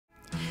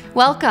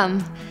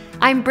Welcome.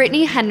 I'm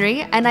Brittany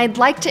Henry, and I'd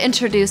like to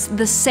introduce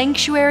the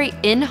Sanctuary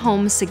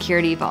In-Home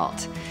Security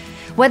Vault.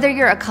 Whether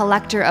you're a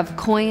collector of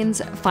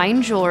coins,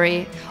 fine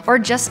jewelry, or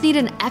just need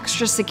an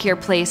extra secure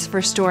place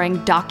for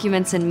storing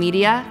documents and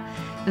media,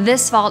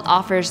 this vault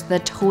offers the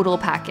total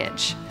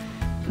package.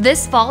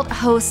 This vault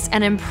hosts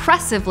an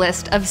impressive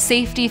list of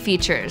safety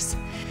features.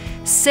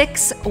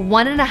 6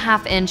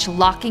 1.5-inch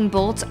locking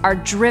bolts are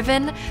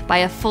driven by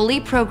a fully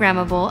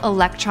programmable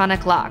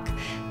electronic lock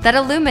that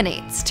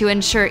illuminates to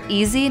ensure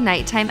easy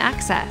nighttime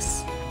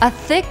access. A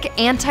thick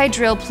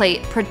anti-drill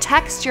plate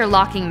protects your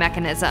locking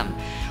mechanism,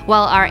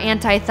 while our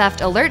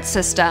anti-theft alert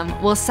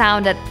system will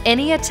sound at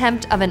any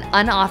attempt of an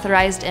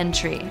unauthorized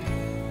entry.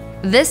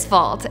 This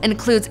vault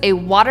includes a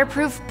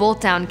waterproof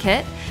bolt-down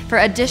kit for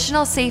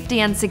additional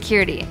safety and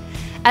security,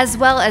 as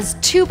well as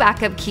 2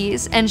 backup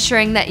keys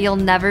ensuring that you'll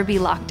never be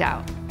locked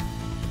out.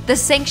 The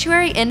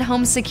Sanctuary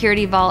In-Home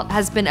Security Vault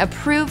has been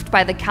approved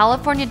by the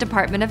California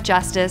Department of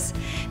Justice,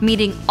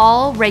 meeting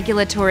all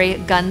regulatory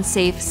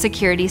gun-safe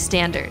security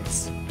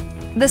standards.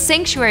 The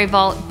Sanctuary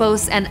Vault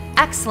boasts an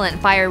excellent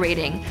fire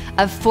rating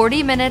of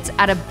 40 minutes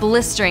at a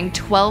blistering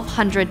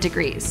 1200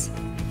 degrees.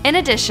 In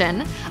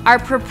addition, our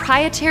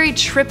proprietary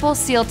triple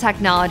seal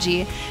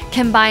technology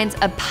combines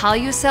a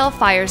Palucell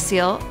fire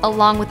seal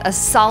along with a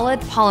solid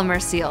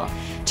polymer seal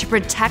to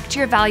protect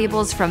your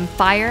valuables from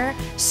fire,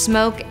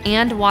 smoke,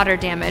 and water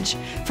damage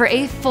for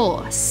a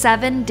full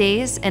 7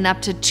 days in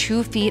up to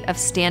 2 feet of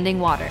standing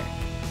water.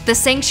 The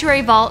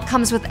Sanctuary Vault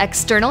comes with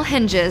external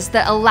hinges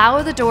that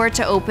allow the door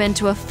to open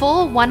to a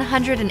full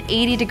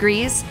 180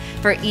 degrees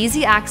for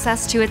easy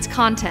access to its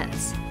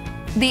contents.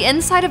 The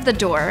inside of the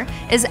door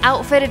is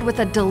outfitted with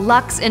a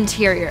deluxe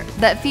interior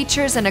that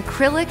features an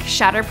acrylic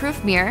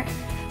shatterproof mirror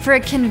for a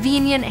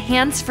convenient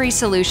hands-free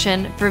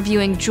solution for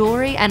viewing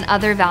jewelry and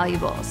other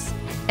valuables.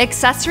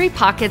 Accessory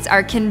pockets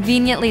are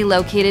conveniently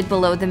located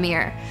below the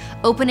mirror,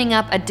 opening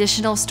up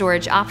additional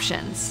storage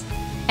options.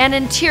 An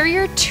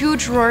interior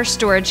 2-drawer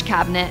storage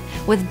cabinet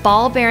with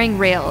ball-bearing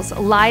rails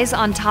lies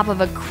on top of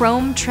a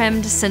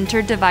chrome-trimmed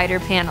center divider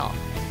panel.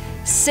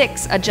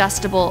 6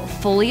 adjustable,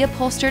 fully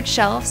upholstered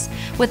shelves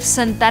with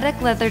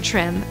synthetic leather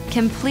trim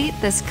complete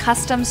this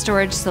custom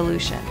storage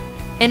solution.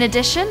 In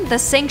addition, the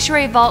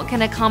Sanctuary Vault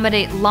can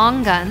accommodate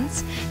long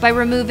guns by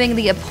removing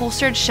the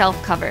upholstered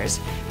shelf covers,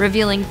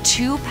 revealing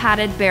 2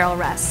 padded barrel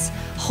rests,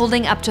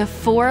 holding up to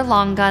 4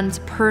 long guns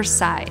per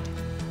side.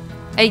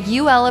 A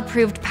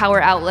UL-approved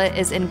power outlet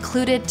is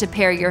included to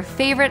pair your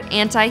favorite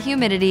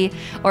anti-humidity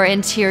or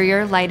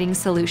interior lighting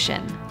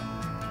solution.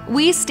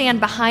 We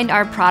stand behind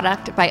our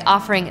product by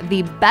offering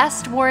the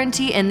best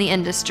warranty in the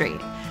industry.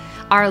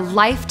 Our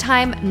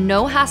lifetime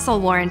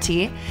no-hassle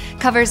warranty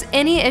covers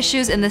any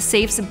issues in the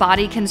safe's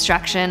body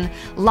construction,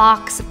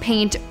 locks,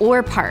 paint,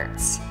 or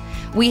parts.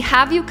 We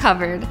have you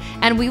covered,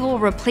 and we will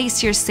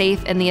replace your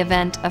safe in the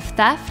event of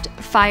theft,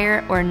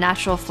 fire, or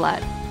natural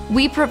flood.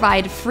 We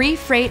provide free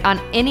freight on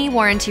any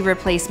warranty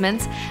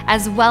replacements,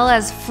 as well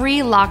as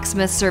free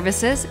locksmith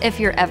services if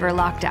you're ever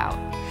locked out.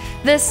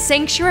 This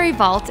Sanctuary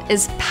Vault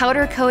is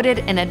powder-coated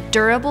in a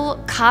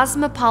durable,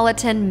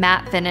 cosmopolitan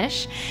matte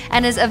finish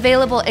and is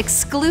available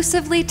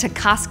exclusively to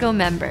Costco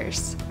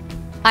members.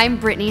 I'm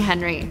Brittany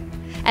Henry,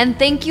 and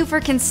thank you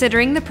for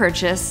considering the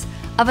purchase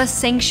of a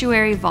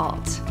Sanctuary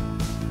Vault.